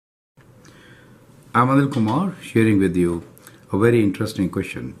I'm Anil Kumar sharing with you a very interesting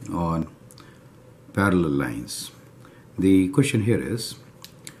question on parallel lines. The question here is,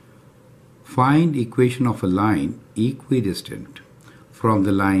 find equation of a line equidistant from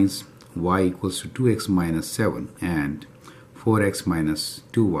the lines y equals to 2x minus 7 and 4x minus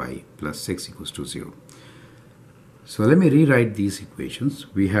 2y plus 6 equals to 0. So let me rewrite these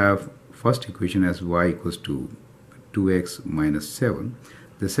equations. We have first equation as y equals to 2x minus 7.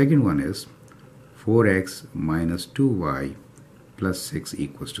 The second one is 4x minus 2y plus 6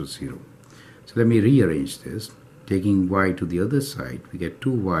 equals to 0. So let me rearrange this. Taking y to the other side, we get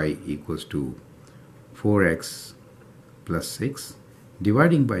 2y equals to 4x plus 6.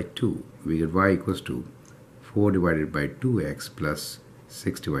 Dividing by 2, we get y equals to 4 divided by 2x plus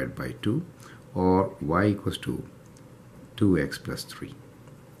 6 divided by 2, or y equals to 2x plus 3.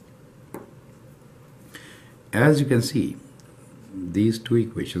 As you can see, these two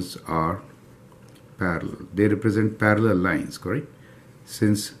equations are parallel. They represent parallel lines, correct?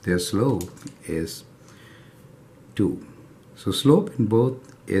 Since their slope is 2. So slope in both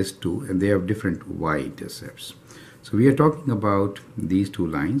is 2 and they have different y-intercepts. So we are talking about these two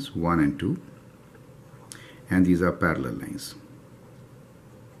lines, 1 and 2, and these are parallel lines.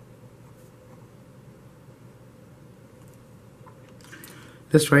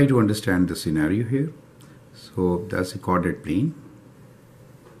 Let's try to understand the scenario here. So that's a coordinate plane.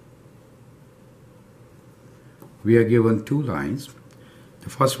 We are given two lines. The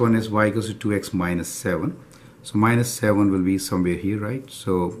first one is y equals to 2x minus 7. So minus 7 will be somewhere here, right?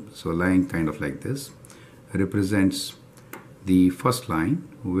 So line kind of like this represents the first line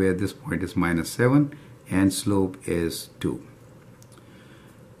where this point is minus 7 and slope is 2.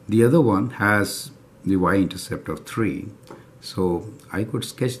 The other one has the y-intercept of 3. So I could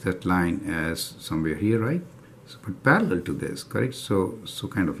sketch that line as somewhere here, right? So, but parallel to this, correct? So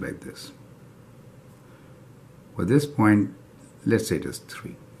kind of like this. For this point, let's say it is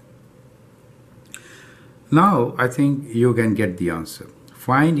 3. Now I think you can get the answer.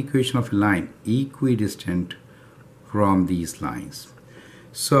 Find equation of a line equidistant from these lines.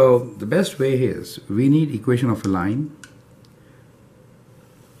 So the best way is, we need equation of a line.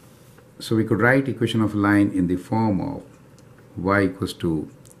 So we could write equation of a line in the form of y equals to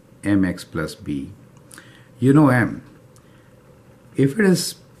mx plus b. You know m. If it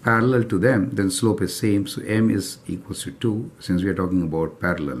is parallel to them, then slope is same, so m is equals to 2 since we are talking about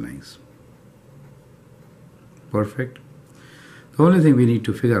parallel lines. Perfect. The only thing we need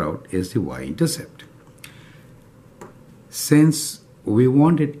to figure out is the y-intercept. Since we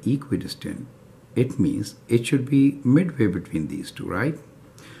want it equidistant, it means it should be midway between these two, right?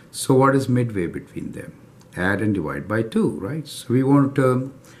 So what is midway between them? Add and divide by 2, right? So we want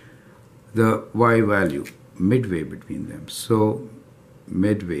the y value midway between them. So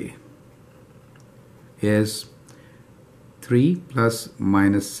midway is 3 plus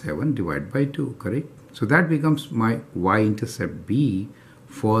minus 7 divided by 2, correct? So that becomes my y-intercept b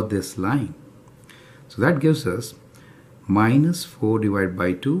for this line. So that gives us minus 4 divided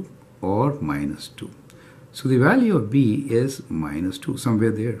by 2 or minus 2. So the value of b is minus 2,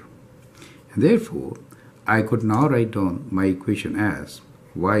 somewhere there. And therefore, I could now write down my equation as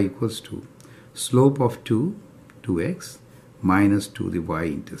y equals to slope of 2, 2x, minus 2 the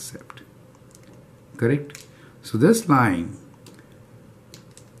y-intercept. Correct? So this line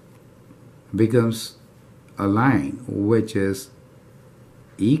becomes a line which is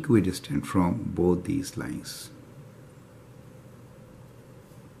equidistant from both these lines.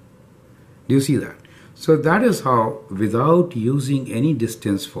 Do you see that? So that is how, without using any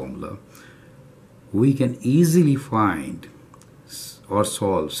distance formula, we can easily find or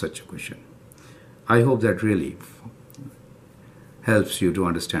solve such a question. I hope that really helps you to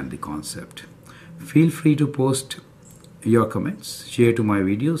understand the concept. Feel free to post your comments, share to my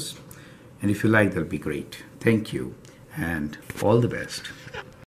videos, and if you like, that'll be great. Thank you and all the best.